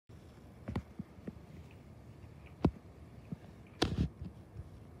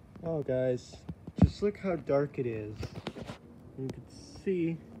Oh guys, just look how dark it is. You can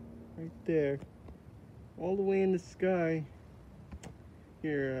see right there, all the way in the sky.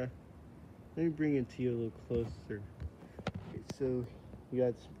 Here, let me bring it to you a little closer. Okay, so you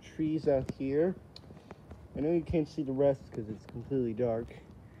got some trees out here. I know you can't see the rest because it's completely dark.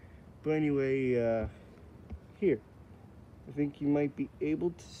 But anyway, here. I think you might be able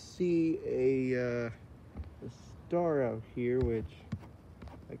to see a star out here, which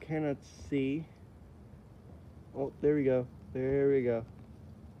I cannot see. Oh, there we go. There we go.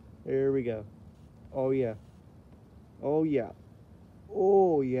 There we go. Oh yeah. Oh yeah.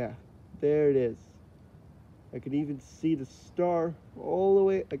 Oh yeah. There it is. I can even see the star all the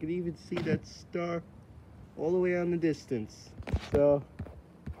way. I can even see that star all the way out in the distance. So,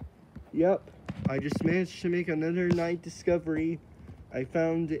 yep. I just managed to make another night discovery. I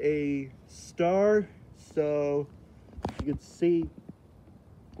found a star, so you can see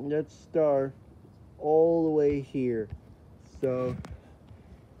that star all the way here. So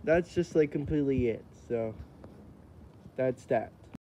that's just like completely it. So that's that.